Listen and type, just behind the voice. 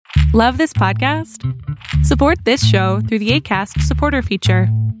Love this podcast? Support this show through the Acast supporter feature.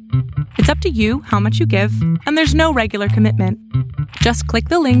 It's up to you how much you give, and there's no regular commitment. Just click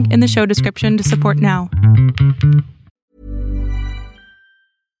the link in the show description to support now.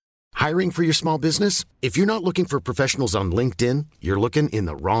 Hiring for your small business? If you're not looking for professionals on LinkedIn, you're looking in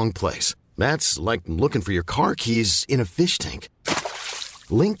the wrong place. That's like looking for your car keys in a fish tank.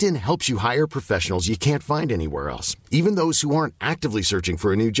 LinkedIn helps you hire professionals you can't find anywhere else, even those who aren't actively searching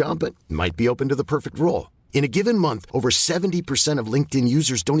for a new job but might be open to the perfect role. In a given month, over 70% of LinkedIn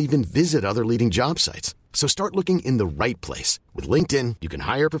users don't even visit other leading job sites. So start looking in the right place. With LinkedIn, you can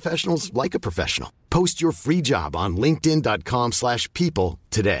hire professionals like a professional. Post your free job on linkedin.com/people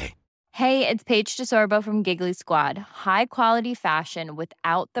today. Hey, it's Paige DeSorbo from Giggly Squad. High quality fashion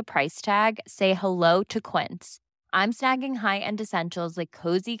without the price tag. Say hello to Quince. I'm snagging high-end essentials like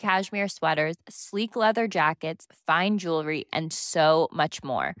cozy cashmere sweaters, sleek leather jackets, fine jewelry, and so much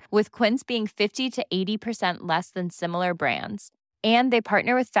more. With Quince being 50 to 80% less than similar brands. And they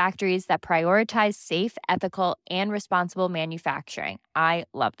partner with factories that prioritize safe, ethical, and responsible manufacturing. I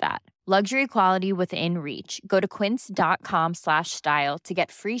love that. Luxury quality within reach. Go to quince.com/style to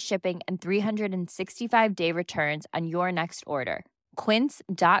get free shipping and 365-day returns on your next order.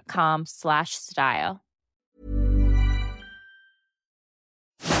 Quince.com/style.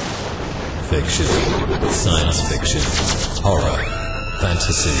 Fiction, science fiction, horror,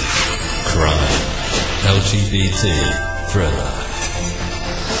 fantasy, crime, LGBT, thriller.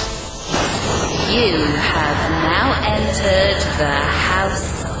 You have now entered the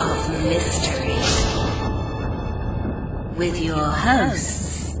House of Mystery with your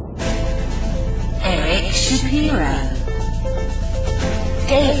hosts, Eric Shapiro,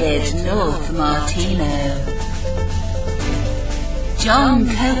 David North Martino, John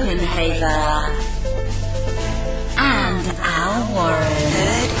Copenhaver, and Al Warren.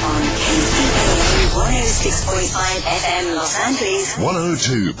 Heard on KCAA 106.5 FM Los Angeles,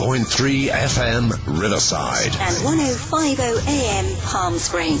 102.3 FM Riverside, and 105.0 AM Palm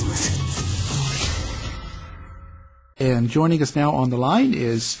Springs. And joining us now on the line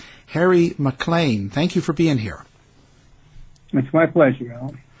is Harry McLean. Thank you for being here. It's my pleasure,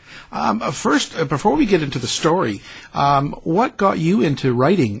 Alan. First, before we get into the story, what got you into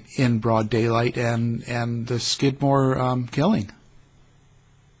writing in broad daylight and the Skidmore killing?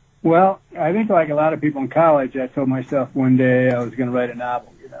 Well, I think like a lot of people in college, I told myself one day I was going to write a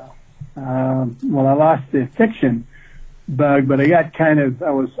novel, you know. Well, I lost the fiction bug, but I got I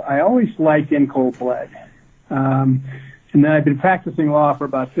always liked In Cold Blood. And then I'd been practicing law for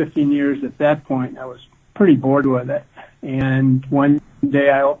about 15 years at that point. I was pretty bored with it. And one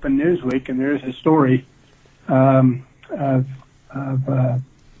day I opened Newsweek, and there's a story of a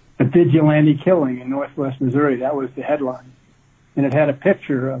vigilante killing in Northwest Missouri. That was the headline. And it had a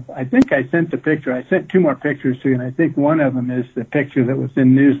picture of, I think I sent the picture. I sent two more pictures to you, and I think one of them is the picture that was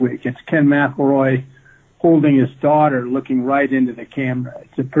in Newsweek. It's Ken McElroy holding his daughter, looking right into the camera.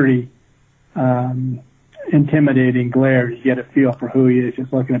 It's a pretty intimidating glare. You get a feel for who he is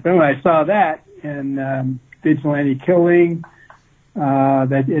just looking at. But when I saw that, and vigilante killing,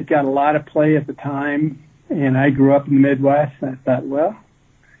 that it got a lot of play at the time, and I grew up in the Midwest, and I thought, well,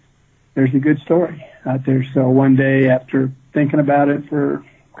 there's a good story out there. So one day, after thinking about it for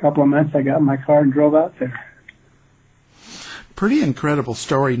a couple of months, I got in my car and drove out there. Pretty incredible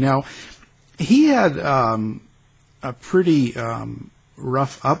story. Now, he had a pretty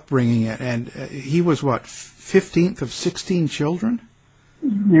rough upbringing, and he was, 15th of 16 children?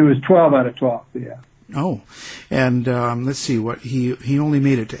 He was 12 out of 12, yeah. Oh, and let's see, he only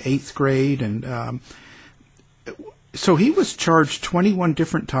made it to 8th grade, and so he was charged 21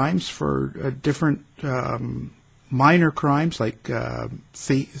 different times for different minor crimes like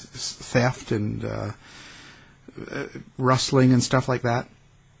theft and rustling and stuff like that.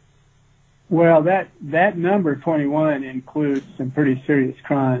 Well, that number 21 includes some pretty serious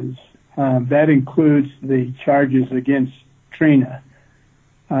crimes. That includes the charges against Trina.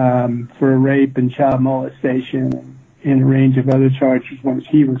 For rape and child molestation and a range of other charges. When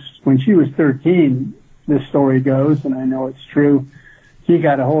she was 13, this story goes, and I know it's true, he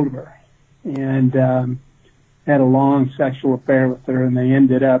got a hold of her and had a long sexual affair with her, and they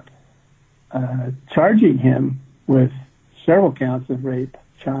ended up charging him with several counts of rape,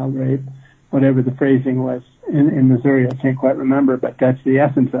 child rape, whatever the phrasing was in Missouri. I can't quite remember, but that's the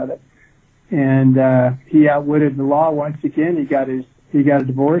essence of it. And he outwitted the law once again. He got a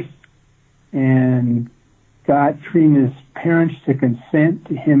divorce and got Trina's parents to consent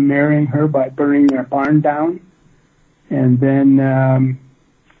to him marrying her by burning their barn down. And then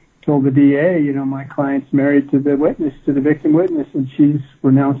told the DA, my client's married to the witness, to the victim witness, and she's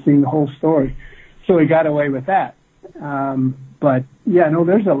renouncing the whole story. So he got away with that. But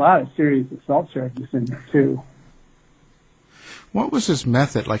there's a lot of serious assault charges in there too. What was his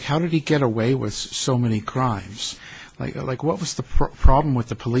method? Like, how did he get away with so many crimes? Like what was the problem with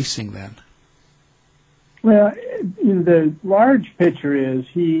the policing then? Well, the large picture is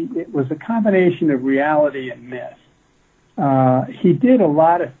it was a combination of reality and myth. He did a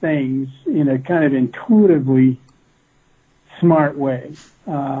lot of things in a kind of intuitively smart way.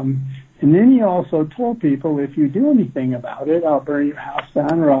 And then he also told people, if you do anything about it, I'll burn your house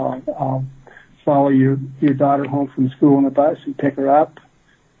down, or I'll follow your daughter home from school on the bus and pick her up,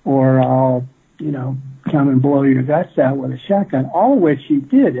 or I'll, come and blow your guts out with a shotgun, all of which he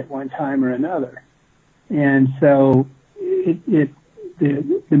did at one time or another. And so the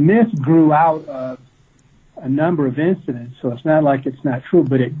myth grew out of a number of incidents, so it's not like it's not true,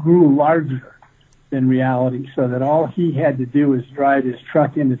 but it grew larger than reality, so that all he had to do was drive his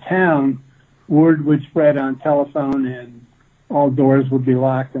truck into town, word would spread on telephone, and all doors would be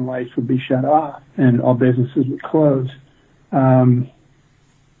locked and lights would be shut off, and all businesses would close.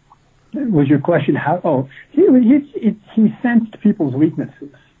 Was your question how? Oh, he sensed people's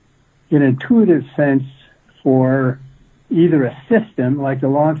weaknesses, an intuitive sense for either a system, like the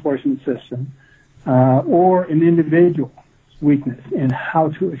law enforcement system, or an individual's weakness and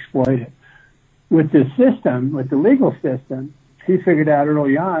how to exploit it. With the system, with the legal system, he figured out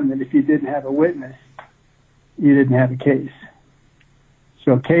early on that if you didn't have a witness, you didn't have a case.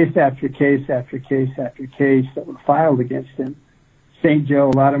 So case after case after case after case that were filed against him, St. Joe,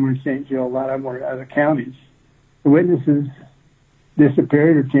 a lot of them were in St. Joe, a lot of them were in other counties. The witnesses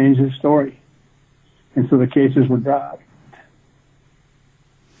disappeared or changed their story. And so the cases were dropped.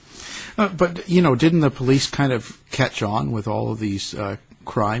 But, didn't the police kind of catch on with all of these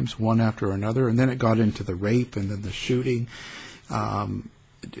crimes, one after another? And then it got into the rape and then the shooting.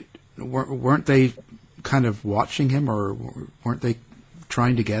 Weren't they kind of watching him, or weren't they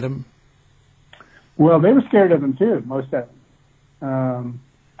trying to get him? Well, they were scared of him, too, most of them.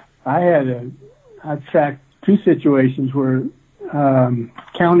 I tracked two situations where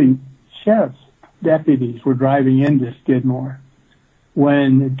county sheriff's deputies were driving into Skidmore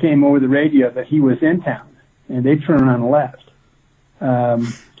when it came over the radio that he was in town, and they turned around and left.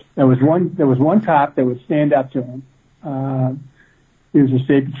 There was one cop that would stand up to him. He was a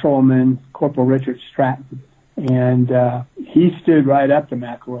state patrolman, Corporal Richard Stratton, and he stood right up to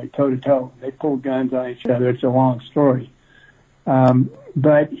McElroy, toe to toe. They pulled guns on each other. It's a long story.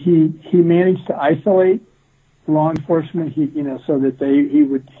 But he managed to isolate law enforcement, so that he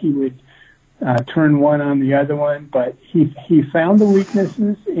would turn one on the other one. But he found the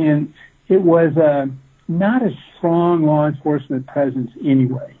weaknesses, and it was not a strong law enforcement presence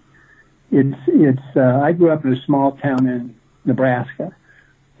anyway. I grew up in a small town in Nebraska,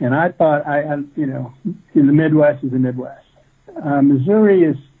 and I thought in the Midwest is the Midwest.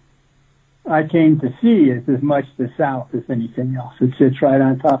 Missouri I came to see is as much the South as anything else. It sits right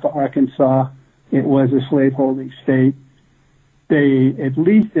on top of Arkansas. It was a slaveholding state. They, at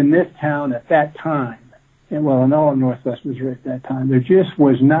least in this town at that time, and well, in all of Northwest Missouri at that time, there just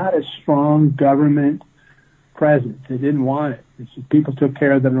was not a strong government presence. They didn't want it. People took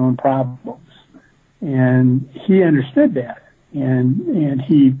care of their own problems. And he understood that, and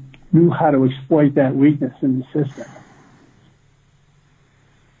he knew how to exploit that weakness in the system.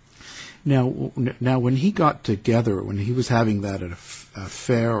 Now, when he got together, when he was having that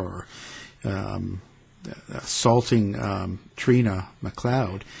affair or assaulting Trina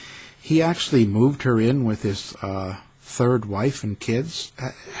McLeod, he actually moved her in with his third wife and kids.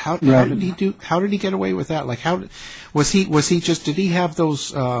 How did he get away with that? Like, how was he just? Did he have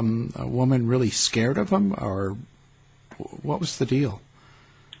those women really scared of him, or what was the deal?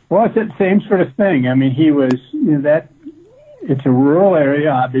 Well, it's the same sort of thing. I mean, he was that. It's a rural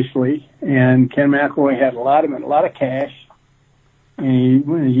area, obviously, and Ken McElroy had a lot of cash. And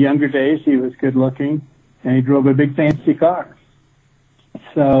in his younger days, he was good looking, and he drove a big fancy car.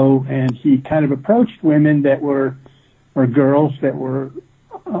 So, and he kind of approached women that were, or girls that were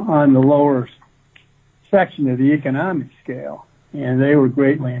on the lower section of the economic scale, and they were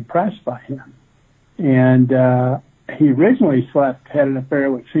greatly impressed by him. And he originally had an affair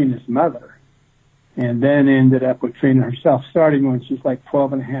with Trina's mother, and then ended up with Trina herself, starting when she's like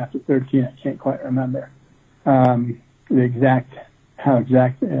 12 and a half to 13. I can't quite remember how exact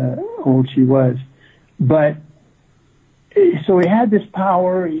old she was. But so he had this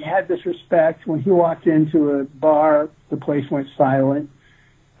power, he had this respect. When he walked into a bar, the place went silent.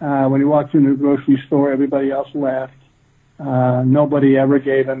 When he walked into a grocery store, everybody else left. Nobody ever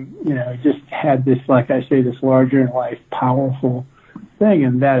gave him, he just had this, like I say, this larger-in-life, powerful thing,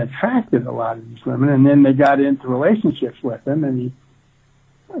 and that attracted a lot of these women. And then they got into relationships with him, and he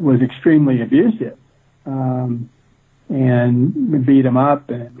was extremely abusive, and beat them up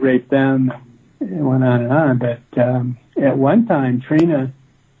and raped them, and it went on and on. But at one time, Trina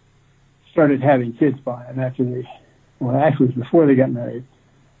started having kids by him actually it was before they got married.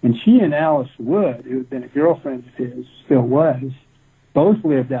 And she and Alice Wood, who had been a girlfriend of his, still was, both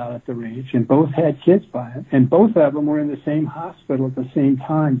lived out at the ranch and both had kids by him. And both of them were in the same hospital at the same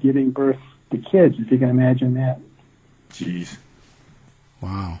time giving birth to kids, if you can imagine that. Jeez.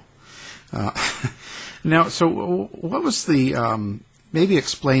 Wow. Now, so what was the, maybe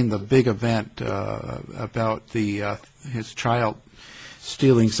explain the big event about his child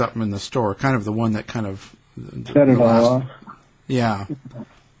stealing something in the store, kind of the one that kind of... Set it all off. Yeah.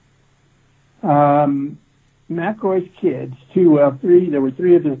 McElroy's kids, there were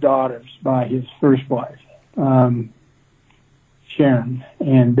three of his daughters by his first wife, Sharon,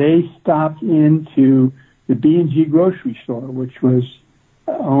 and they stopped into the B&G grocery store, which was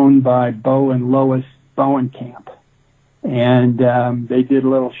owned by Bo and Lois Bowenkamp. And they did a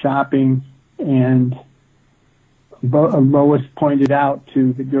little shopping, and Lois pointed out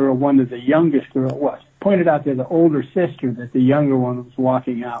to the girl, one of the youngest girls, pointed out to the older sister that the younger one was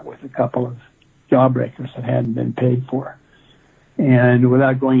walking out with a couple of jawbreakers that hadn't been paid for. And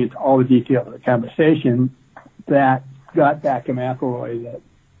without going into all the details of the conversation, that got back to McElroy that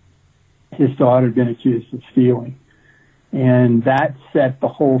his daughter had been accused of stealing. And that set the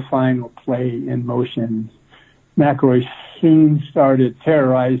whole final play in motion. McElroy soon started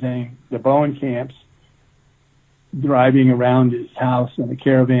terrorizing the Bowenkamps, driving around his house in a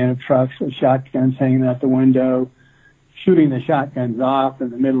caravan of trucks with shotguns hanging out the window, shooting the shotguns off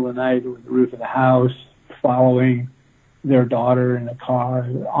in the middle of the night over the roof of the house, following their daughter in a car,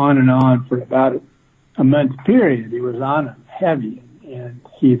 on and on for about a month period. He was on them heavy, and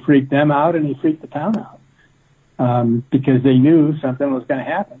he freaked them out and he freaked the town out because they knew something was going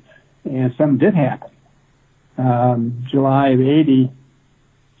to happen, and something did happen. July of 80,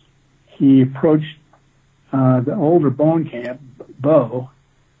 he approached the older Bowenkamp, Bo.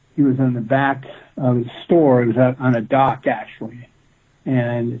 He was in the back of his store. It was out on a dock, actually.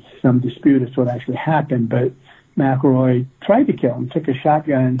 And it's some dispute as to what actually happened. But McElroy tried to kill him, took a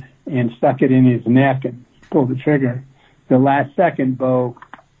shotgun and stuck it in his neck and pulled the trigger. The last second, Bo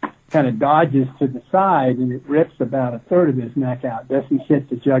kind of dodges to the side, and it rips about a third of his neck out. Doesn't hit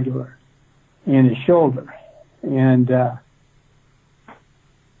the jugular and his shoulder. And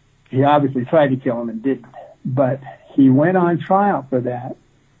he obviously tried to kill him and didn't. But he went on trial for that.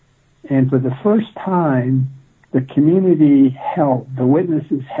 And for the first time, the community held, the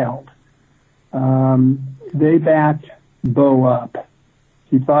witnesses held. They backed Bo up.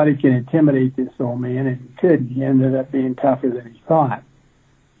 He thought he could intimidate this old man, and he couldn't. He ended up being tougher than he thought.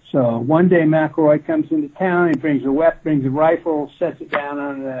 So one day McElroy comes into town, he brings a rifle, sets it down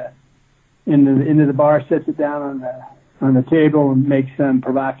into the bar, sets it down on the table, and makes some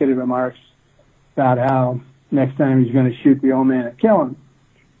provocative remarks about how next time he's going to shoot the old man and kill him.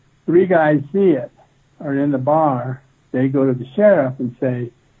 3 guys see it, are in the bar. They go to the sheriff and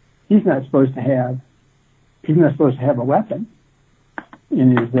say, he's not supposed to have a weapon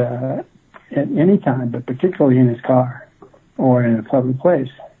in his at any time, but particularly in his car or in a public place.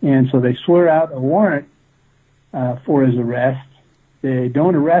 And so they swear out a warrant for his arrest. They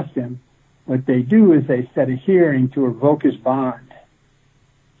don't arrest him. What they do is they set a hearing to revoke his bond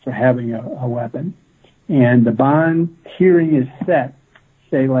for having a weapon. And the bond hearing is set,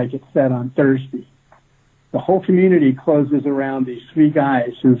 say like it's set on Thursday. The whole community closes around these 3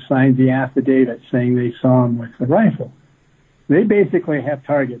 guys who signed the affidavit saying they saw him with the rifle. They basically have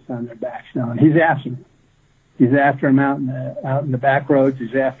targets on their backs now, and he's after them. He's after them out in the back roads.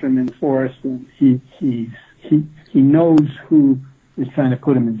 He's after them in the forest, and he knows who is trying to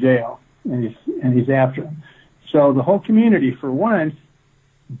put him in jail, and he's after him. So the whole community, for once,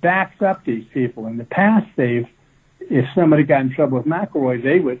 backs up these people. In the past, if somebody got in trouble with McElroy,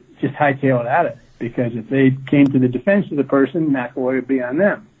 they would just hightail it out of it, because if they came to the defense of the person, McElroy would be on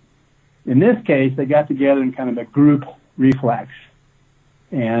them. In this case, they got together in kind of a group reflex,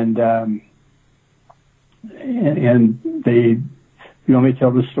 and they. You want me to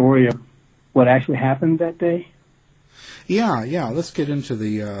tell the story of what actually happened that day? Yeah. Let's get into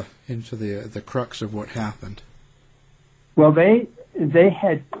the crux of what happened. Well, they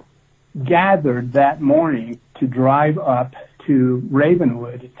had gathered that morning to drive up to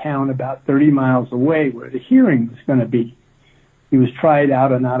Ravenwood, a town about 30 miles away, where the hearing was going to be. He was tried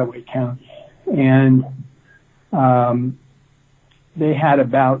out in Ottaway County, and they had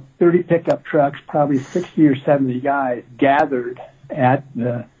about 30 pickup trucks, probably 60 or 70 guys gathered at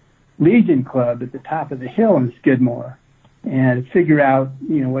the Legion Club at the top of the hill in Skidmore, and figure out,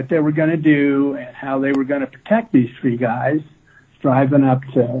 what they were going to do and how they were going to protect these three guys driving up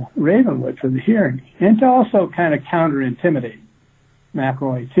to Ravenwood for the hearing, and to also kind of counter-intimidate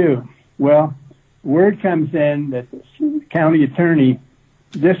McElroy too. Well, word comes in that the county attorney,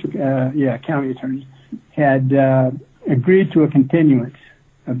 had agreed to a continuance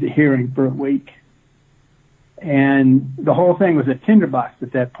of the hearing for a week. And the whole thing was a tinderbox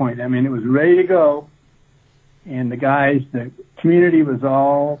at that point. I mean, it was ready to go. And the community was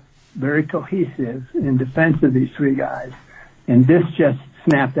all very cohesive in defense of these three guys. And this just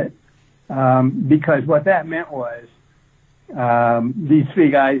snapped it. Because what that meant was, these three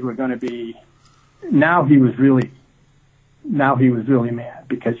guys were going to be, now he was really mad,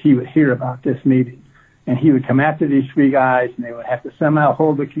 because he would hear about this meeting. And he would come after these three guys, and they would have to somehow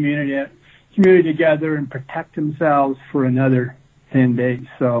hold the community together and protect themselves for another 10 days.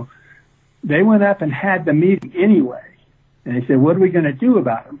 So they went up and had the meeting anyway. And they said, what are we going to do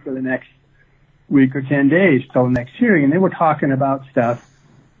about them for the next week or 10 days till the next hearing? And they were talking about stuff.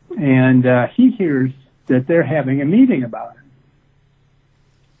 And he hears that they're having a meeting about him.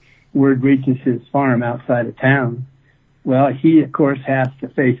 Word reaches his farm outside of town. Well, he, of course, has to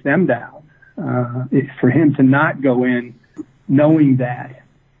face them down. For him to not go in knowing that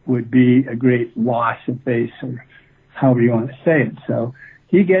would be a great loss of face, or however you want to say it. So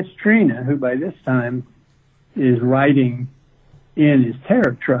he gets Trina, who by this time is riding in his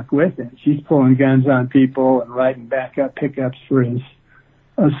terror truck with him. She's pulling guns on people and riding backup pickups for his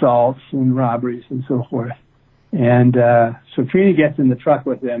assaults and robberies and so forth. And so Trina gets in the truck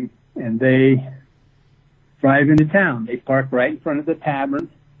with him, and they drive into town. They park right in front of the tavern.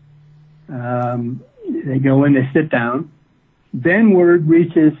 They go in, they sit down. Then word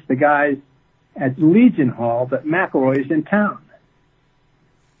reaches the guys at Legion Hall that McElroy's in town.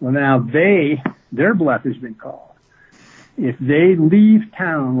 Well, now their bluff has been called. If they leave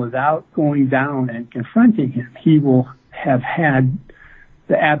town without going down and confronting him, he will have had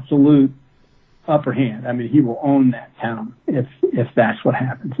the absolute upper hand. I mean, he will own that town if that's what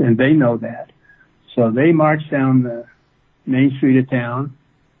happens, and they know that. So they march down the main street of town.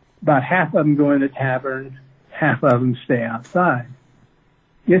 About half of them go in the tavern, half of them stay outside.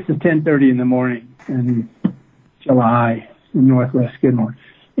 This is 10:30 in the morning in July in Northwest Skidmore.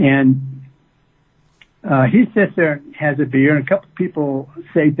 And he sits there and has a beer, and a couple of people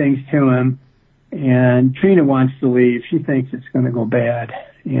say things to him, and Trina wants to leave. She thinks it's going to go bad.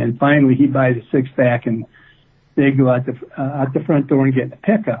 And finally he buys a six-pack, and they go out the front door and get in a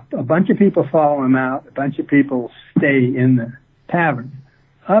pickup. A bunch of people follow him out. A bunch of people stay in the tavern.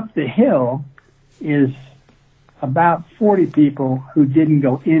 Up the hill is about 40 people who didn't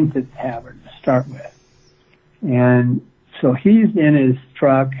go into the tavern to start with. And so he's in his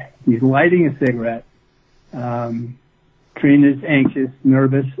truck. He's lighting a cigarette. Trina's anxious,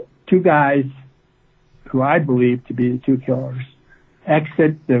 nervous. Two guys, who I believe to be the two killers,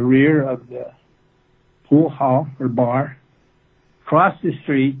 exit the rear of the pool hall or bar, cross the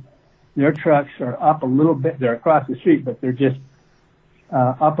street. Their trucks are up a little bit. They're across the street, but they're just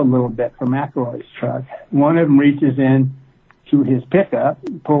up a little bit from McElroy's truck. One of them reaches in to his pickup,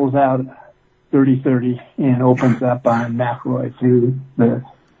 pulls out a .30-30, and opens up on McElroy through the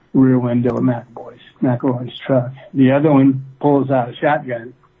rear window of McElroy's truck. The other one pulls out a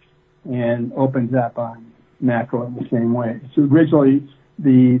shotgun and opens up on McElroy the same way. So originally,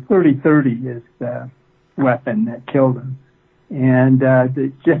 the .30-30 is the weapon that killed him, and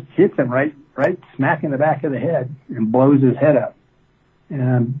it just hits him right smack in the back of the head and blows his head up,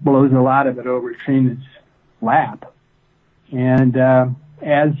 and blows a lot of it over Trina's lap. And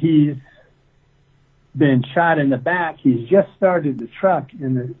as he's been shot in the back, he's just started the truck,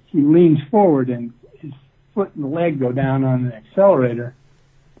 and he leans forward, and his foot and leg go down on the accelerator,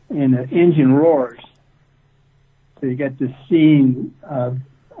 and the engine roars. So you get this scene of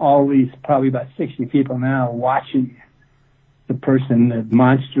all these, probably about 60 people now, watching the person, the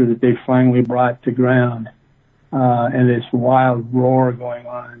monster that they finally brought to ground, and this wild roar going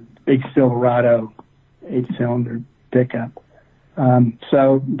on. Big Silverado 8-cylinder pickup.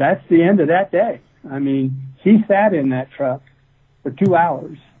 So that's the end of that day. I mean, he sat in that truck for 2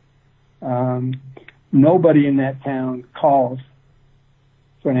 hours. Nobody in that town calls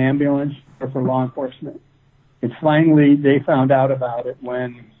for an ambulance or for law enforcement. And finally, they found out about it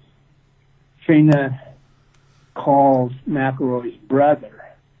when Trina called McElroy's brother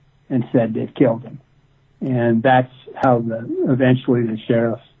and said they'd killed him. And that's how eventually the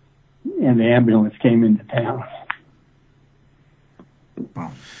sheriff and the ambulance came into town.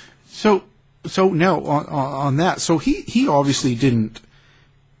 Wow. So now on that, so he obviously didn't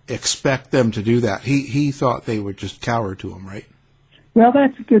expect them to do that. He thought they would just cower to him, right? Well,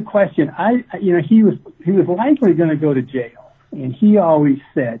 that's a good question. He was likely going to go to jail, and he always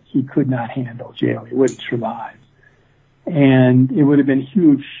said he could not handle jail. He wouldn't survive, and it would have been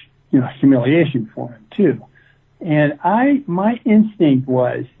huge, humiliation for him too. And my instinct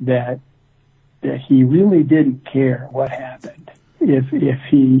was that he really didn't care what happened if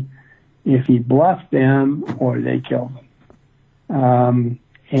he bluffed them or they killed him.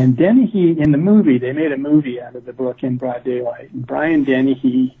 And Dennehy, in the movie, they made a movie out of the book In Broad Daylight. And Brian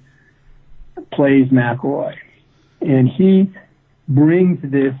Dennehy plays McElroy. And he brings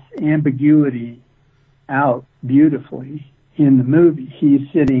this ambiguity out beautifully in the movie. He's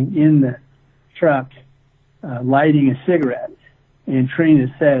sitting in the truck lighting a cigarette. And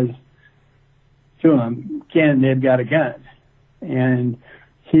Trina says to him, Ken, they've got a gun. And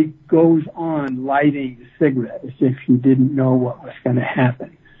he goes on lighting the cigarette as if he didn't know what was going to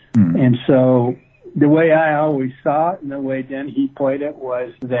happen. And so the way I always saw it and the way Dennehy played it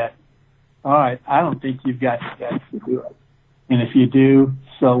was that, all right, I don't think you've got the guts to do it. And if you do,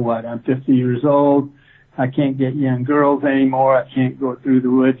 so what? I'm 50 years old. I can't get young girls anymore. I can't go through the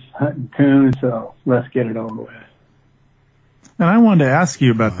woods hunting coons, so let's get it over with. And I wanted to ask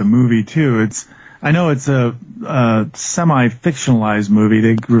you about the movie, too. I know it's a semi-fictionalized movie.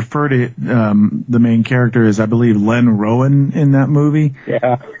 They refer to the main character as, I believe, Len Rowan in that movie.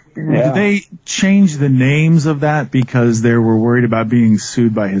 Yeah. Did they change the names of that because they were worried about being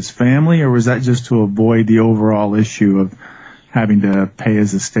sued by his family, or was that just to avoid the overall issue of having to pay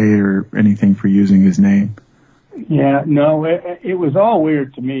his estate or anything for using his name? Yeah, no, it was all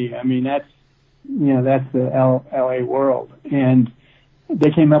weird to me. I mean, that's the L.A. world. And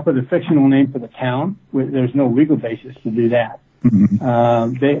they came up with a fictional name for the town. There's no legal basis to do that.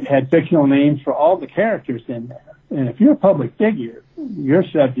 Mm-hmm. They had fictional names for all the characters in there. And if you're a public figure, you're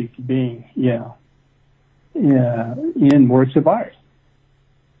subject to being, in works of art,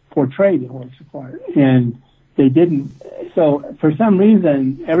 portrayed in works of art. And they didn't. So for some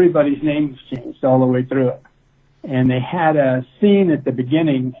reason, everybody's names changed all the way through it. And they had a scene at the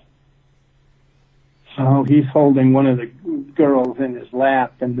beginning. So he's holding one of the girls in his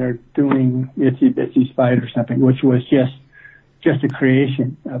lap, and they're doing Itsy Bitsy Spider or something, which was just a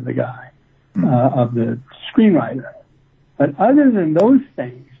creation of the guy, of the screenwriter. But other than those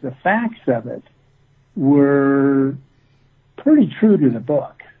things, the facts of it were pretty true to the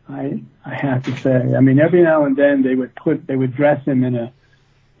book. I have to say. I mean, every now and then they would dress him in a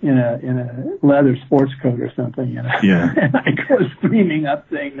leather sports coat or something, and I go screaming up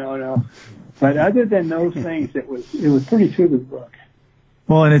saying no. But other than those things, it was pretty true to the book.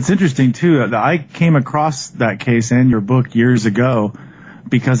 Well, and it's interesting too. I came across that case and your book years ago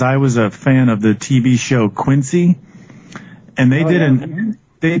because I was a fan of the TV show Quincy, and they did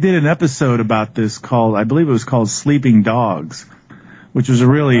an episode about this called, I believe it was called Sleeping Dogs, which was a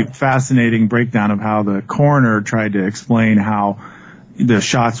really fascinating breakdown of how the coroner tried to explain how the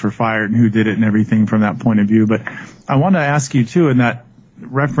shots were fired and who did it and everything from that point of view. But I want to ask you too, in that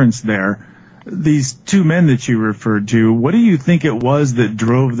reference there, these two men that you referred to, what do you think it was that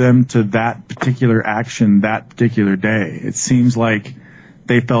drove them to that particular action that particular day? It seems like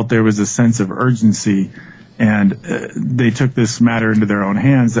they felt there was a sense of urgency, and they took this matter into their own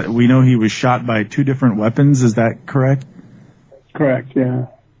hands. We know he was shot by two different weapons. Is that correct? Correct, yeah.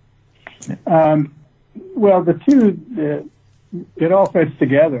 Well, it all fits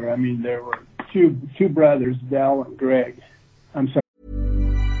together. I mean, there were two brothers, Del and Greg. I'm sorry.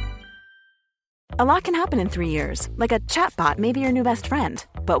 A lot can happen in 3 years, like a chatbot may be your new best friend.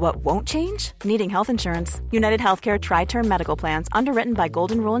 But what won't change? Needing health insurance. United Healthcare Tri-Term Medical Plans, underwritten by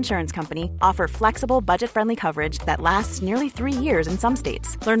Golden Rule Insurance Company, offer flexible, budget-friendly coverage that lasts nearly 3 years in some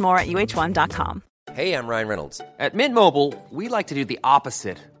states. Learn more at UH1.com. Hey, I'm Ryan Reynolds. At Mint Mobile, we like to do the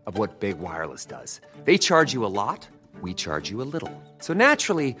opposite of what Big Wireless does. They charge you a lot. We charge you a little. So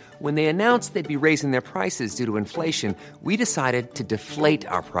naturally, when they announced they'd be raising their prices due to inflation, we decided to deflate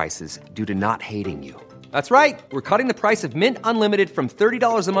our prices due to not hating you. That's right. We're cutting the price of Mint Unlimited from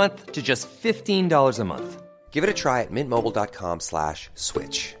 $30 a month to just $15 a month. Give it a try at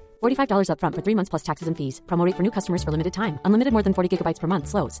mintmobile.com/switch. $45 up front for 3 months plus taxes and fees. Promo rate for new customers for limited time. Unlimited more than 40 gigabytes per month.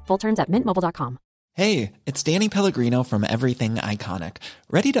 Slows full terms at mintmobile.com. Hey, it's Danny Pellegrino from Everything Iconic.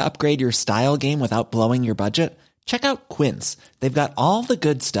 Ready to upgrade your style game without blowing your budget? Check out Quince. They've got all the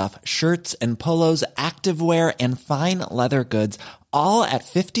good stuff, shirts and polos, activewear, and fine leather goods, all at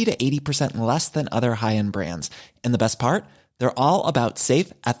 50 to 80% less than other high-end brands. And the best part? They're all about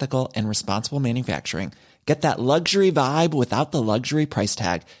safe, ethical, and responsible manufacturing. Get that luxury vibe without the luxury price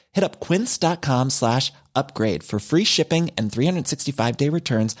tag. Hit up quince.com/upgrade for free shipping and 365-day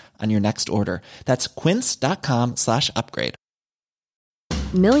returns on your next order. That's quince.com/upgrade.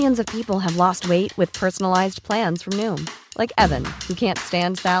 Millions of people have lost weight with personalized plans from Noom. Like Evan, who can't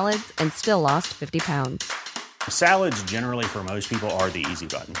stand salads and still lost 50 pounds. Salads generally for most people are the easy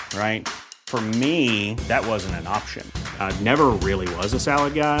button, right? For me, that wasn't an option. I never really was a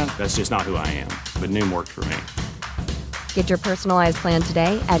salad guy. That's just not who I am. But Noom worked for me. Get your personalized plan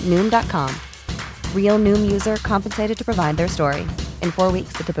today at Noom.com. Real Noom user compensated to provide their story. In 4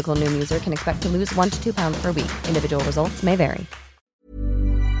 weeks, the typical Noom user can expect to lose 1 to 2 pounds per week. Individual results may vary.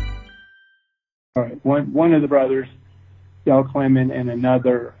 All right. One of the brothers, Del Clement, and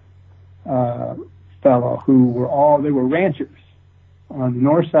another fellow who were ranchers on the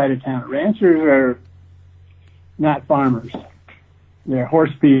north side of town. Ranchers are not farmers. They're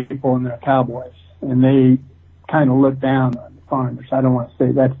horse people and they're cowboys. And they kind of look down on the farmers. I don't want to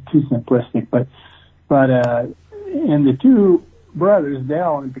say that's too simplistic, but and the two brothers,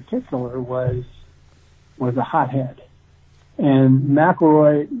 Del in particular, was a hothead. And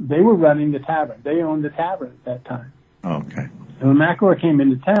McElroy, they were running the tavern. They owned the tavern at that time. Okay. And when McElroy came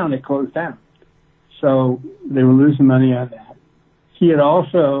into town, it closed down. So they were losing money on that. He had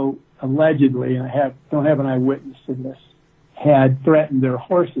also allegedly, and I don't have an eyewitness to this, had threatened their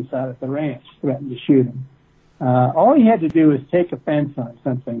horses out at the ranch, threatened to shoot them. All he had to do was take offense on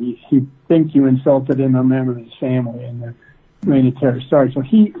something. He think you insulted him, a member of his family, and the Reign of Terror started. So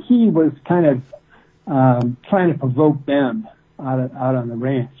he was kind of trying to provoke them out on the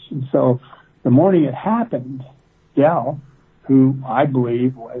ranch. And so the morning it happened, Del, who I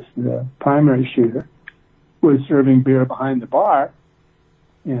believe was the primary shooter, was serving beer behind the bar.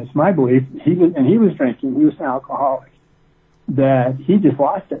 And it's my belief he was drinking. He was an alcoholic. That he just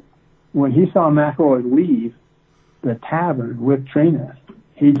lost it when he saw McElroy leave the tavern with Trina.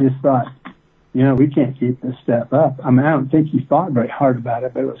 He just thought, we can't keep this stuff up. I mean, I don't think he thought very hard about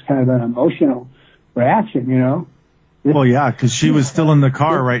it, but it was kind of an emotional reaction, Well, yeah, because she was still in the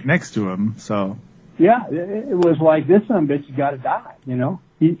car right next to him, so. Yeah, it was like, this son of a bitch has got to die,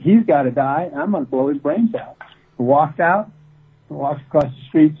 He's got to die, and I'm going to blow his brains out. He walked out, walked across the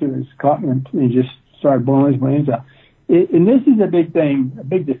street to his car, and he just started blowing his brains out. And this is a big thing, a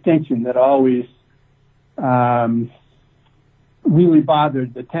big distinction that always really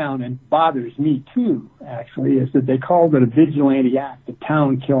bothered the town and bothers me too, actually, is that they called it a vigilante act, a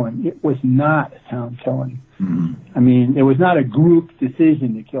town killing. It was not a town killing. Mm-hmm. I mean, it was not a group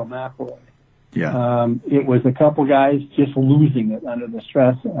decision to kill McElroy. Yeah. It was a couple guys just losing it under the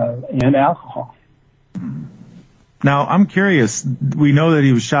stress and alcohol. Now, I'm curious. We know that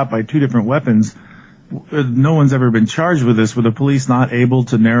he was shot by 2 different weapons. No one's ever been charged with this. Were the police not able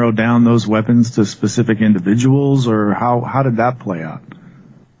to narrow down those weapons to specific individuals, or how did that play out?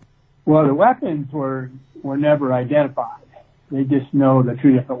 Well, the weapons were never identified. They just know the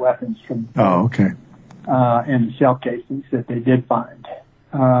 2 different weapons from okay. And the shell casings that they did find.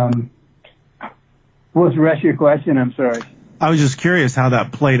 What was the rest of your question? I'm sorry. I was just curious how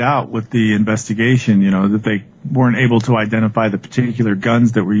that played out with the investigation, that they weren't able to identify the particular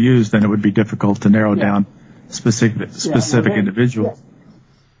guns that were used, then it would be difficult to narrow down specific individuals.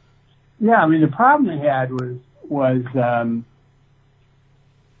 Yeah, I mean, the problem they had was with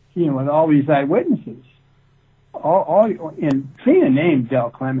all these eyewitnesses, and Trina named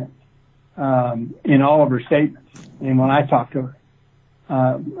Del Clement in all of her statements. And when I talked to her,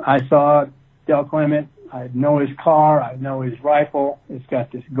 I saw Del Clement. I know his car. I know his rifle. It's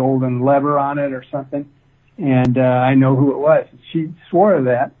got this golden lever on it or something. And I know who it was. She swore to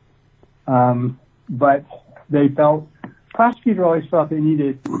that. But prosecutor always felt they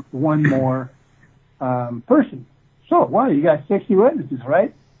needed one more person. So, you got 60 witnesses,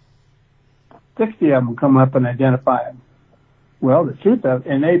 right? 60 of them come up and identify him. Well, the truth of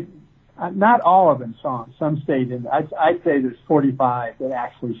it, and not all of them saw him. Some stayed in. I'd say there's 45 that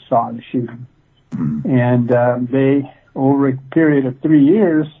actually saw the shooting. And they, over a period of 3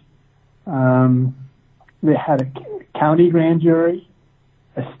 years, they had a county grand jury,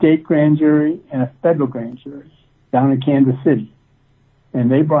 a state grand jury, and a federal grand jury down in Kansas City. And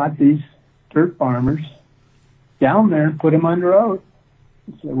they brought these dirt farmers down there and put them under oath.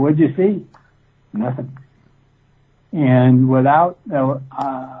 And said, what'd you see? Nothing. And without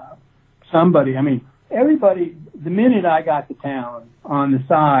somebody, everybody, the minute I got to town on the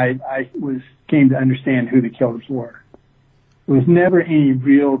side, I came to understand who the killers were. There was never any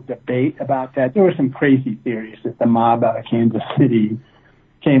real debate about that. There were some crazy theories that the mob out of Kansas City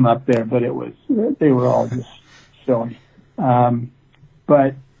came up there, but they were all just silly.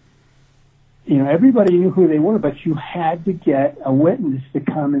 But everybody knew who they were, but you had to get a witness to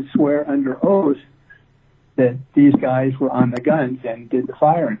come and swear under oath that these guys were on the guns and did the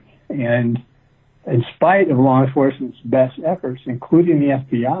firing. And in spite of law enforcement's best efforts, including the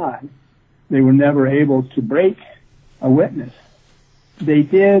FBI, they were never able to break a witness. They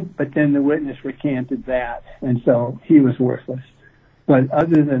did, but then the witness recanted that, and so he was worthless. But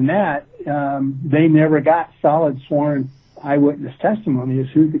other than that, they never got solid sworn eyewitness testimony as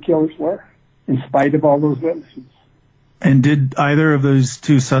who the killers were, in spite of all those witnesses. And did either of those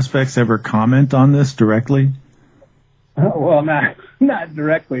two suspects ever comment on this directly? Well, not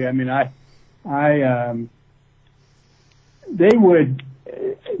directly. I mean, they would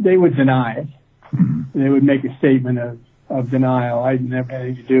deny it. Mm-hmm. They would make a statement of denial. I never had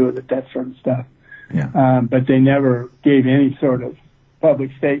anything to do with it, that sort of stuff. Yeah. But they never gave any sort of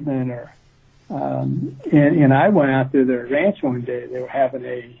public statement or. And I went out to their ranch one day. They were having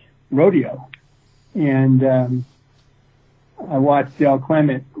a rodeo, and I watched Del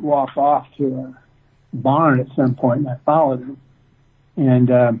Clement walk off to a barn at some point, and I followed him,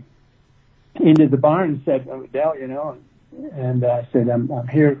 and into the barn and said, "Oh, Del, and I said, I'm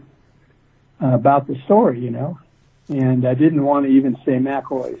here about the story, and I didn't want to even say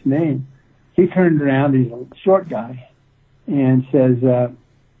McElroy's name. He turned around, he's a short guy, and says,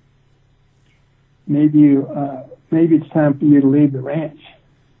 maybe it's time for you to leave the ranch.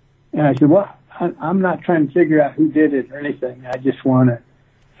 And I said, well, I'm not trying to figure out who did it or anything. I just want to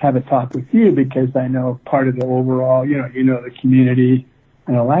have a talk with you because I know part of the overall, the community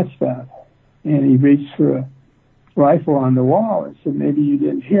and all that stuff. And he reached for a rifle on the wall and said, maybe you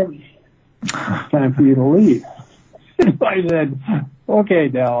didn't hear me. It's time for you to leave. So I said, okay,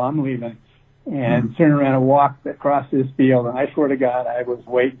 Del, I'm leaving. And turned around and walked across this field. And I swear to God, I was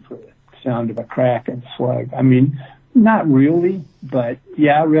waiting for the sound of a crack and slug. I mean, not really, but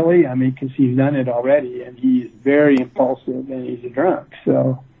yeah, really. I mean, because he's done it already, and he's very impulsive, and he's a drunk.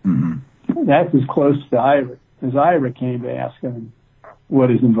 So that's as close to Ira as I ever came to ask him what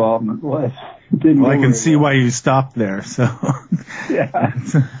his involvement was. Well, I can see why you stopped there. So yeah,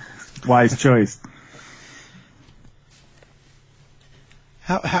 wise choice.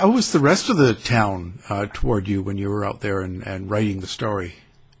 How was the rest of the town toward you when you were out there and writing the story?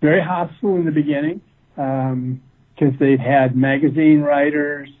 Very hostile in the beginning, because they'd had magazine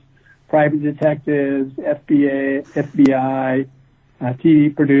writers, private detectives, FBI,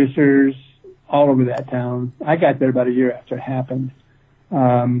 TV producers, all over that town. I got there about a year after it happened.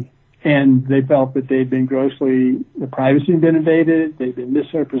 And they felt that the privacy had been invaded, they'd been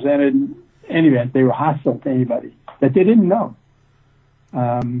misrepresented. In any event, they were hostile to anybody that they didn't know.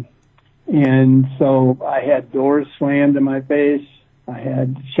 And so I had doors slammed in my face. I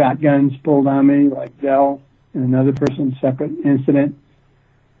had shotguns pulled on me, like Del and another person, separate incident.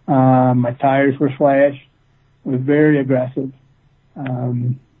 My tires were slashed. It was very aggressive.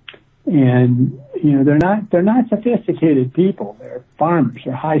 And they're not sophisticated people. They're farmers.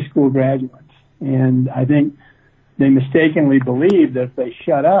 They're high school graduates. And I think they mistakenly believed that if they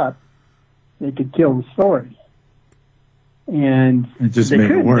shut up, they could kill the story. And it just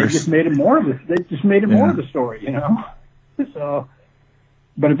made it worse. They just made it more of the story, So,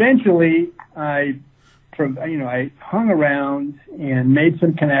 but eventually I hung around and made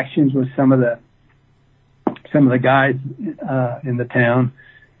some connections with some of the guys in the town,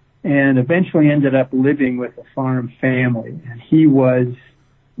 and eventually ended up living with a farm family. And he was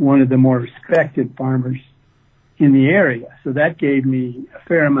one of the more respected farmers in the area. So that gave me a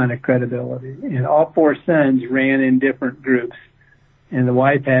fair amount of credibility. And all four sons ran in different groups, and the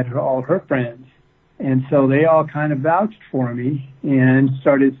wife had all her friends. And so they all kind of vouched for me and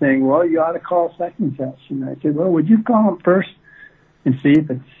started saying, well, you ought to call such and such. And I said, well, would you call him first and see if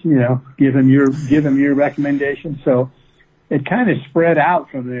it's, give him your recommendation. So it kind of spread out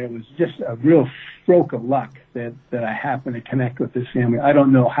from there. It was just a real stroke of luck that I happened to connect with this family. I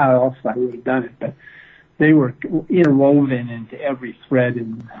don't know how else I would have done it, but they were interwoven into every thread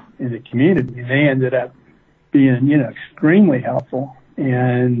in the community. And they ended up being, extremely helpful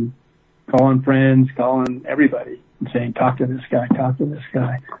and calling friends, calling everybody and saying, talk to this guy.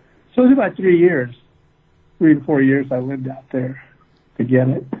 So it was about 3 to 4 years I lived out there to get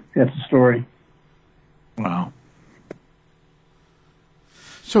it. That's the story. Wow.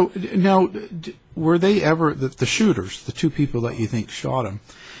 So now, were they ever, the shooters, the two people that you think shot him,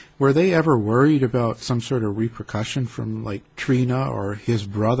 were they ever worried about some sort of repercussion from like Trina or his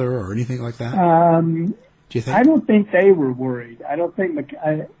brother or anything like that? Do you think? I don't think they were worried. I don't think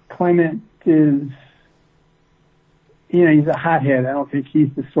Clement is, he's a hothead. I don't think he's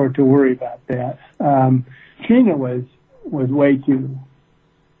the sort to worry about that. Trina was way too,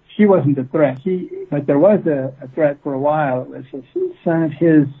 she wasn't a threat. But there was a threat for a while. It was a son of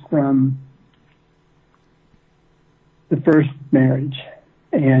his from the first marriage,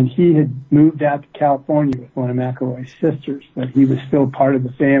 and he had moved out to California with one of McElroy's sisters, but he was still part of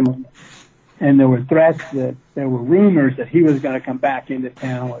the family. And there were threats there were rumors that he was going to come back into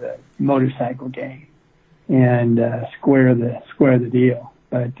town with a motorcycle gang and square the deal.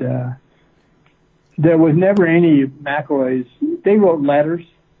 But there was never any McElroy's. They wrote letters.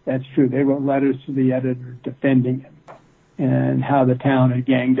 That's true. They wrote letters to the editor defending him and how the town had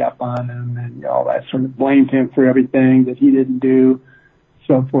ganged up on him and all that, sort of blamed him for everything that he didn't do,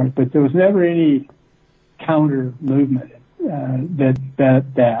 so forth. But there was never any counter movement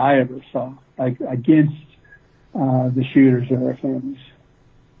that I ever saw, like against the shooters or their families.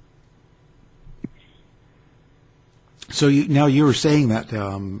 So now you were saying that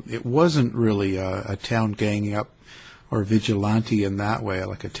it wasn't really a town ganging up or vigilante in that way,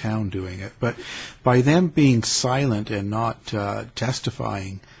 like a town doing it. But by them being silent and not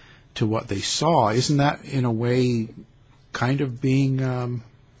testifying to what they saw, isn't that in a way kind of being a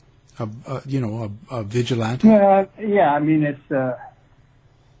vigilante? Yeah, I mean it's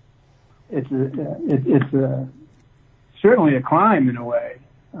certainly a crime in a way,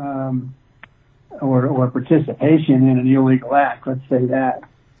 or participation in an illegal act. Let's say that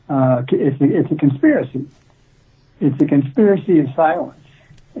it's a conspiracy. It's a conspiracy of silence,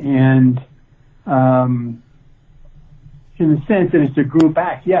 and in the sense that it's a group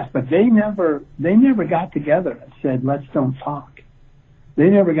act, yes, but they never got together and said, let's don't talk.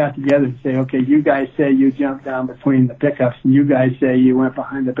 They never got together and say, okay, you guys say you jumped down between the pickups, and you guys say you went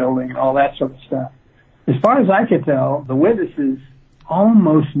behind the building, and all that sort of stuff. As far as I could tell, the witnesses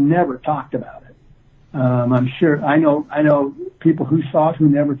almost never talked about it. I'm sure I know people who saw it who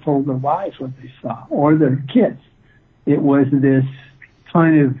never told their wives what they saw or their kids. It was this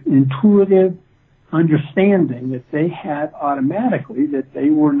kind of intuitive understanding that they had automatically that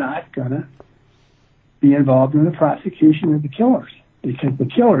they were not going to be involved in the prosecution of the killers, because the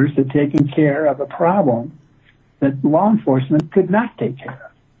killers had taken care of a problem that law enforcement could not take care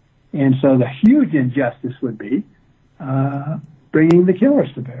of. And so the huge injustice would be bringing the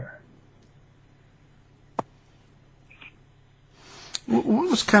killers to bear. What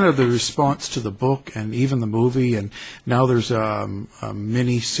was kind of the response to the book and even the movie? And now there's a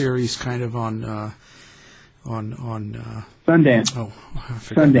mini series kind of on Sundance. Oh, I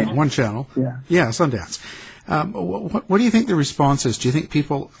forgot. Sundance. One channel. Yeah, Sundance. What do you think the response is? Do you think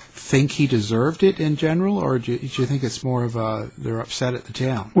people think he deserved it in general, or do you think it's more of they're upset at the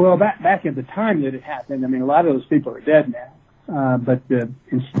town? Well, back at the time that it happened, I mean, a lot of those people are dead now. But the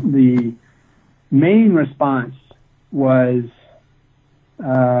main response was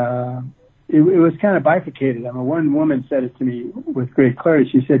it was kind of bifurcated. I mean, one woman said it to me with great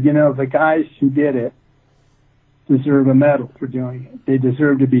clarity. She said, the guys who did it deserve a medal for doing it. They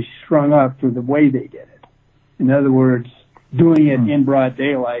deserve to be strung up for the way they did it. In other words, doing it in broad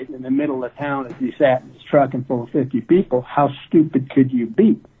daylight in the middle of town as he sat in his truck and full of 50 people. How stupid could you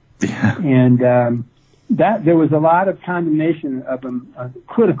be? Yeah. And that there was a lot of condemnation of him,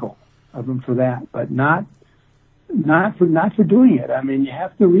 critical of him for that, but not for doing it. I mean, you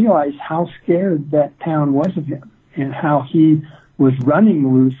have to realize how scared that town was of him and how he was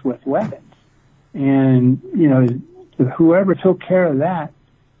running loose with weapons. And, whoever took care of that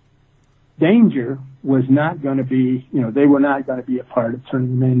danger was not going to be, they were not going to be a part of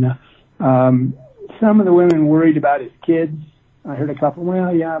turning him in. Some of the women worried about his kids. I heard a couple,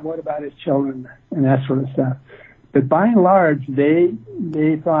 well, yeah, what about his children and that sort of stuff. But by and large, they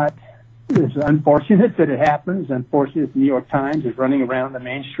thought it's unfortunate that it happened. It's unfortunate the New York Times is running around the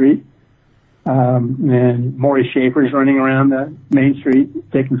main street. And Maury Schaefer is running around the main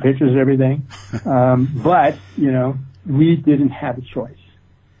street taking pictures of everything. But, we didn't have a choice.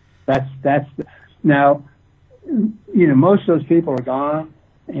 Now, most of those people are gone,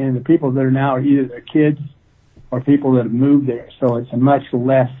 and the people that are now are either their kids or people that have moved there. So it's a much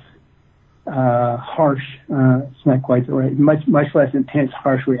less harsh, it's not quite the right, much less intense,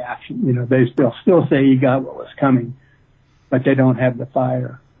 harsh reaction. They'll still say you got what was coming, but they don't have the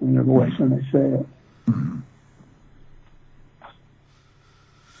fire in their voice when they say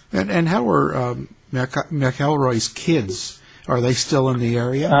it. And how are McElroy's kids? Are they still in the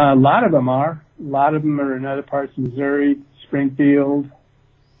area? A lot of them are. A lot of them are in other parts of Missouri, Springfield,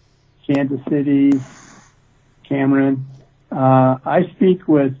 Kansas City, Cameron. I speak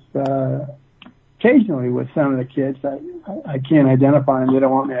with occasionally with some of the kids. I can't identify them. They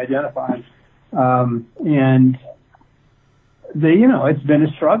don't want me to identify them. And they, it's been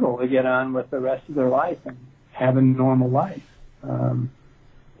a struggle to get on with the rest of their life and have a normal life.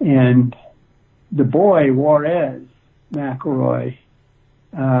 And the boy, Juarez McElroy,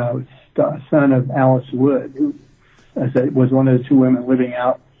 son of Alice Wood, who was one of the two women living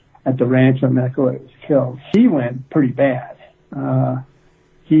out at the ranch when McElroy was killed. He went pretty bad.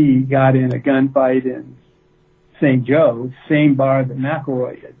 He got in a gunfight in St. Joe, same bar that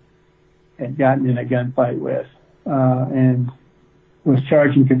McElroy had gotten in a gunfight with, and was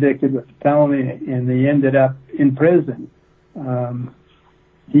charged and convicted with a felony, and they ended up in prison.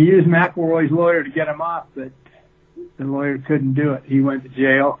 He used McElroy's lawyer to get him off, but the lawyer couldn't do it. He went to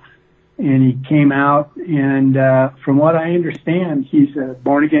jail, and he came out, and from what I understand, he's a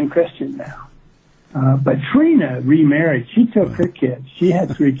born-again Christian now. But Trina remarried. She took her kids. She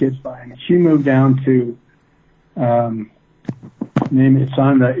had 3 kids by him. She moved down to,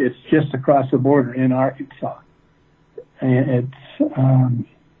 it's just across the border in Arkansas. And it's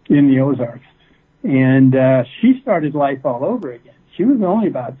in the Ozarks. And she started life all over again. She was only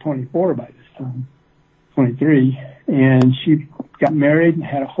about 24 by this time, 23. And she got married and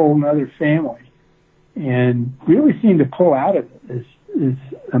had a whole other family. And really seemed to pull out of it, as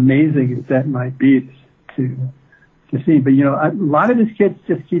amazing as that might be to see. But, you know, a lot of these kids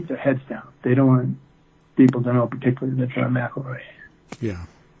just keep their heads down. They don't want people to know, particularly that they're McElroy. Yeah.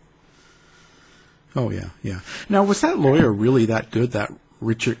 Oh, yeah. Now, was that lawyer really that good, that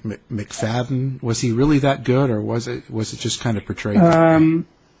Richard McFadden? Was he really that good, or was it just kind of portrayed?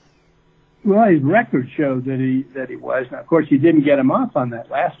 Well, his record showed that he was. Now, of course, he didn't get him off on that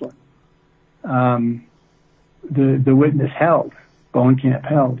last one. The witness held, Bowenkamp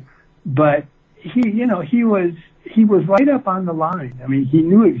held, but he was right up on the line. I mean, he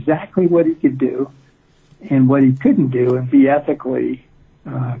knew exactly what he could do and what he couldn't do and be ethically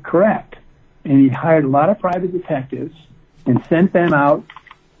correct. And he hired a lot of private detectives and sent them out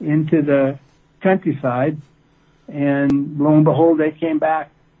into the countryside. And lo and behold, they came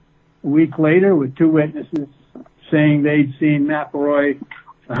back a week later with 2 witnesses saying they'd seen McElroy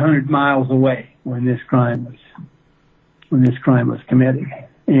 100 miles away when this crime was committed.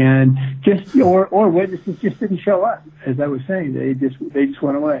 And or witnesses just didn't show up, as I was saying. They just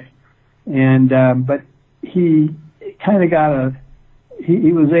went away. And but he kind of got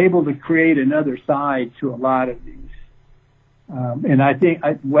he was able to create another side to a lot of these. And I think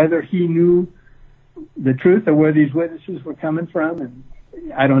whether he knew the truth or where these witnesses were coming from, and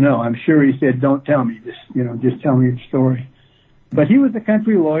I don't know. I'm sure he said, "Don't tell me, just tell me your story." But he was a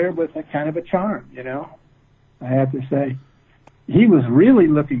country lawyer with a kind of a charm, I have to say. He was really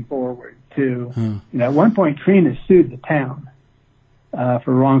looking forward to, at one point Trina sued the town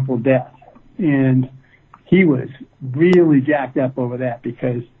for wrongful death. And he was really jacked up over that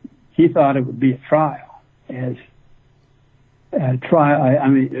because he thought it would be a trial. There'd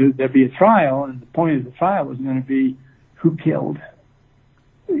be a trial, and the point of the trial was going to be who killed,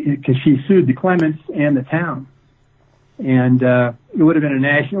 because she sued the Clements and the town. And it would have been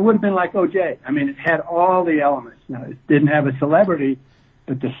it would have been like O.J. I mean, it had all the elements. Now, it didn't have a celebrity,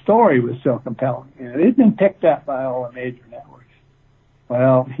 but the story was so compelling. It had been picked up by all the major networks.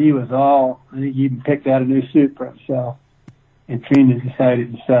 Well, I think he even picked out a new suit for himself. And Trina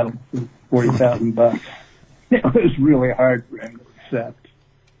decided to settle for $40,000. It was really hard for him to accept.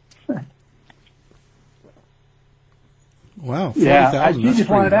 Wow. Yeah, she just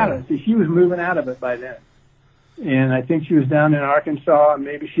wanted out of it. She was moving out of it by then. And I think she was down in Arkansas, and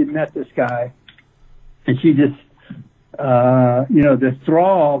maybe she'd met this guy. And she just, the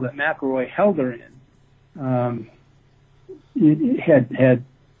thrall that McElroy held her in, it had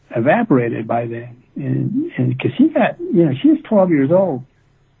evaporated by then. And because she was 12 years old,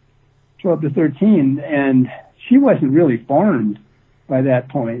 12 to 13, and she wasn't really formed by that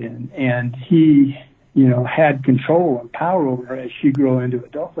point. And he, had control and power over her as she grew into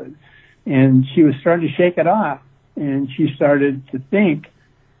adulthood. And she was starting to shake it off, and she started to think,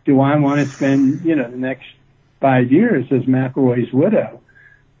 do I want to spend, the next 5 years as McElroy's widow,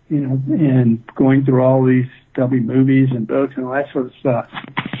 and going through all these movies and books and all that sort of stuff.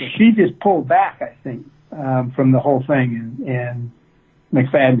 So she just pulled back, I think, from the whole thing, and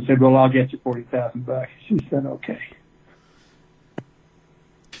McFadden said, well, I'll get you $40,000. She said, okay.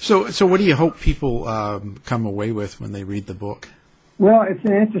 So what do you hope people come away with when they read the book? Well, it's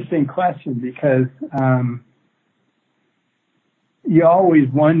an interesting question because you always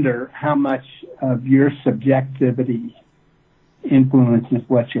wonder how much of your subjectivity influences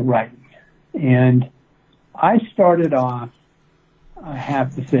what you're writing. And I started off, I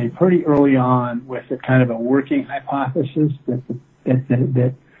have to say, pretty early on with a kind of a working hypothesis that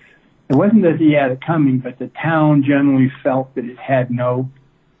it wasn't that he had it coming, but the town generally felt that it had no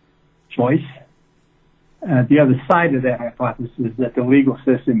choice. the other side of that hypothesis, that the legal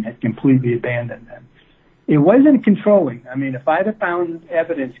system had completely abandoned them. It wasn't controlling. I mean, if I'd have found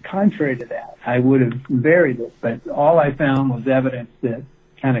evidence contrary to that, I would have varied it. But all I found was evidence that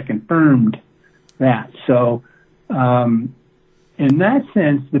kind of confirmed that. So, in that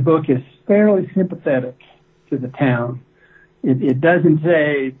sense, the book is fairly sympathetic to the town. It doesn't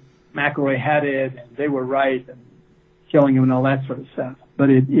say McElroy had it and they were right and killing him and all that sort of stuff. But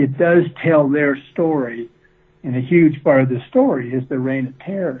it does tell their story, and a huge part of the story is the reign of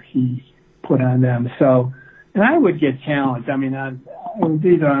terror he put on them. So, and I would get challenged. I mean, it was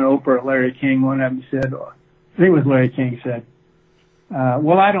either on Oprah or Larry King. One of them said, or I think it was Larry King said,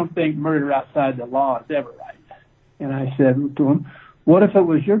 well, I don't think murder outside the law is ever right. And I said to him, what if it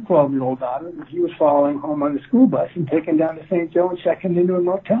was your 12-year-old daughter and he was following home on the school bus and taken down to St. Joe and checking into a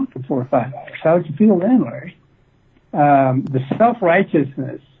motel for 4 or 5 hours? How would you feel then, Larry? The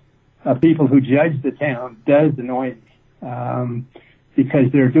self-righteousness of people who judge the town does annoy me,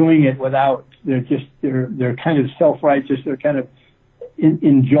 because they're doing it without, they're kind of self-righteous. They're kind of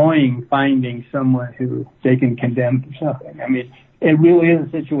enjoying finding someone who they can condemn for something. I mean, it really is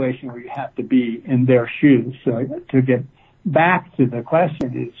a situation where you have to be in their shoes. So to get back to the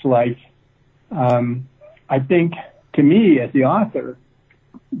question, it's like, I think to me as the author,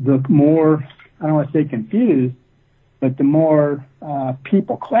 the more, I don't want to say confused, but the more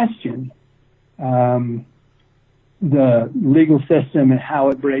people question the legal system and how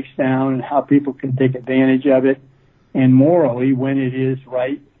it breaks down and how people can take advantage of it, and morally when it is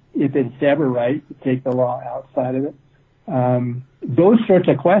right, if it's ever right, to take the law outside of it. Those sorts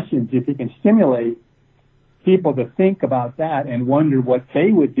of questions, if you can stimulate people to think about that and wonder what they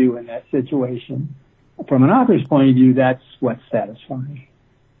would do in that situation, from an author's point of view, that's what's satisfying.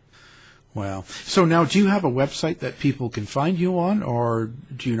 Wow. So now, do you have a website that people can find you on, or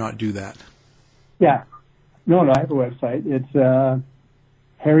do you not do that? Yeah. No, I have a website. It's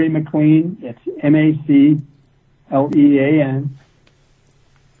Harry MacLean. It's MacLean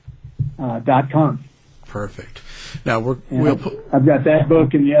 .com. Perfect. Now I've got that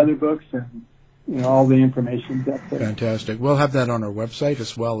book and the other books, and all the information's up there. Fantastic. We'll have that on our website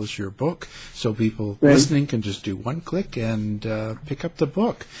as well as your book, so people listening can just do one click and pick up the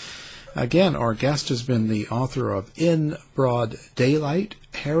book. Again, our guest has been the author of In Broad Daylight,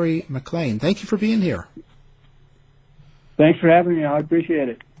 Harry MacLean. Thank you for being here. Thanks for having me. I appreciate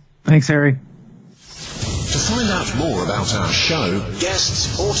it. Thanks, Harry. To find out more about our show,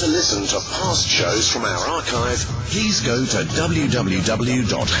 guests, or to listen to past shows from our archive, please go to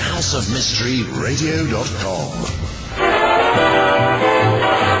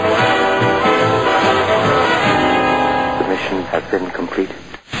www.houseofmysteryradio.com. The mission has been completed.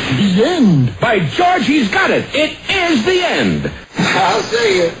 The end. By George, he's got it. It is the end. I'll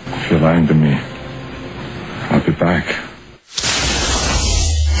say it. If you're lying to me, I'll be back.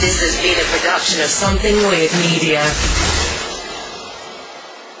 This has been a production of Something Weird Media.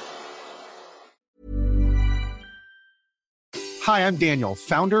 Hi, I'm Daniel,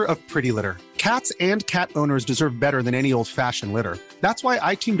 founder of Pretty Litter. Cats and cat owners deserve better than any old-fashioned litter. That's why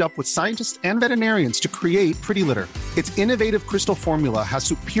I teamed up with scientists and veterinarians to create Pretty Litter. Its innovative crystal formula has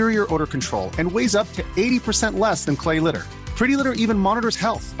superior odor control and weighs up to 80% less than clay litter. Pretty Litter even monitors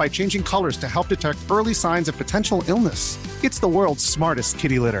health by changing colors to help detect early signs of potential illness. It's the world's smartest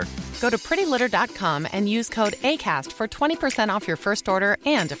kitty litter. Go to prettylitter.com and use code ACAST for 20% off your first order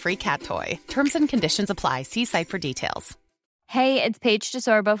and a free cat toy. Terms and conditions apply. See site for details. Hey, it's Paige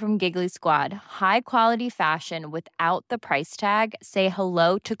DeSorbo from Giggly Squad. High quality fashion without the price tag. Say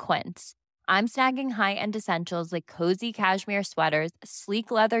hello to Quince. I'm snagging high-end essentials like cozy cashmere sweaters,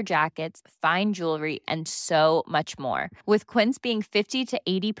 sleek leather jackets, fine jewelry, and so much more. With Quince being 50 to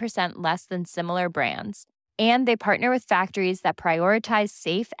 80% less than similar brands. And they partner with factories that prioritize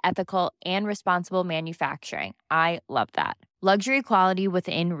safe, ethical, and responsible manufacturing. I love that. Luxury quality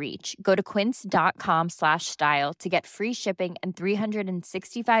within reach. Go to quince.com/style to get free shipping and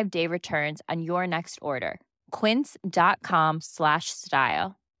 365-day returns on your next order.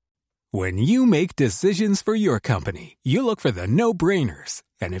 Quince.com/style. When you make decisions for your company, you look for the no-brainers.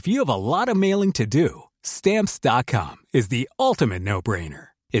 And if you have a lot of mailing to do, Stamps.com is the ultimate no-brainer.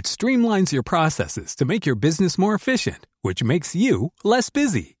 It streamlines your processes to make your business more efficient, which makes you less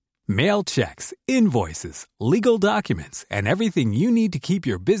busy. Mail checks, invoices, legal documents, and everything you need to keep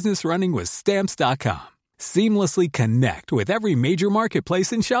your business running with Stamps.com. Seamlessly connect with every major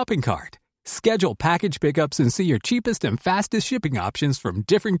marketplace and shopping cart. Schedule package pickups and see your cheapest and fastest shipping options from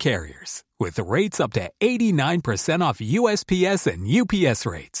different carriers. With rates up to 89% off USPS and UPS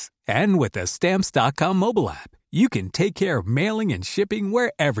rates. And with the Stamps.com mobile app, you can take care of mailing and shipping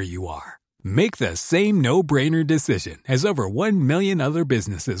wherever you are. Make the same no-brainer decision as over 1 million other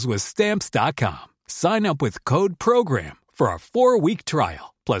businesses with Stamps.com. Sign up with code PROGRAM for a 4-week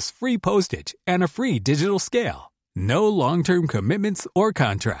trial, plus free postage and a free digital scale. No long-term commitments or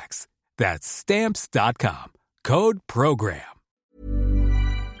contracts. That's Stamps.com. Code PROGRAM.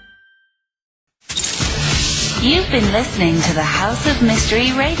 You've been listening to the House of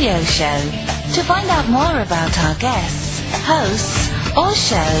Mystery radio show. To find out more about our guests, hosts, or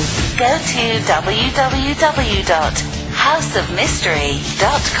shows, go to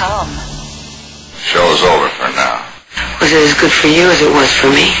www.houseofmystery.com. Show's over for now. Was it as good for you as it was for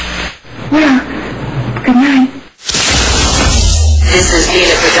me? Well, good night. This has been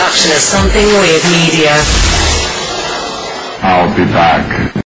a production of Something Weird Media. I'll be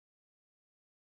back.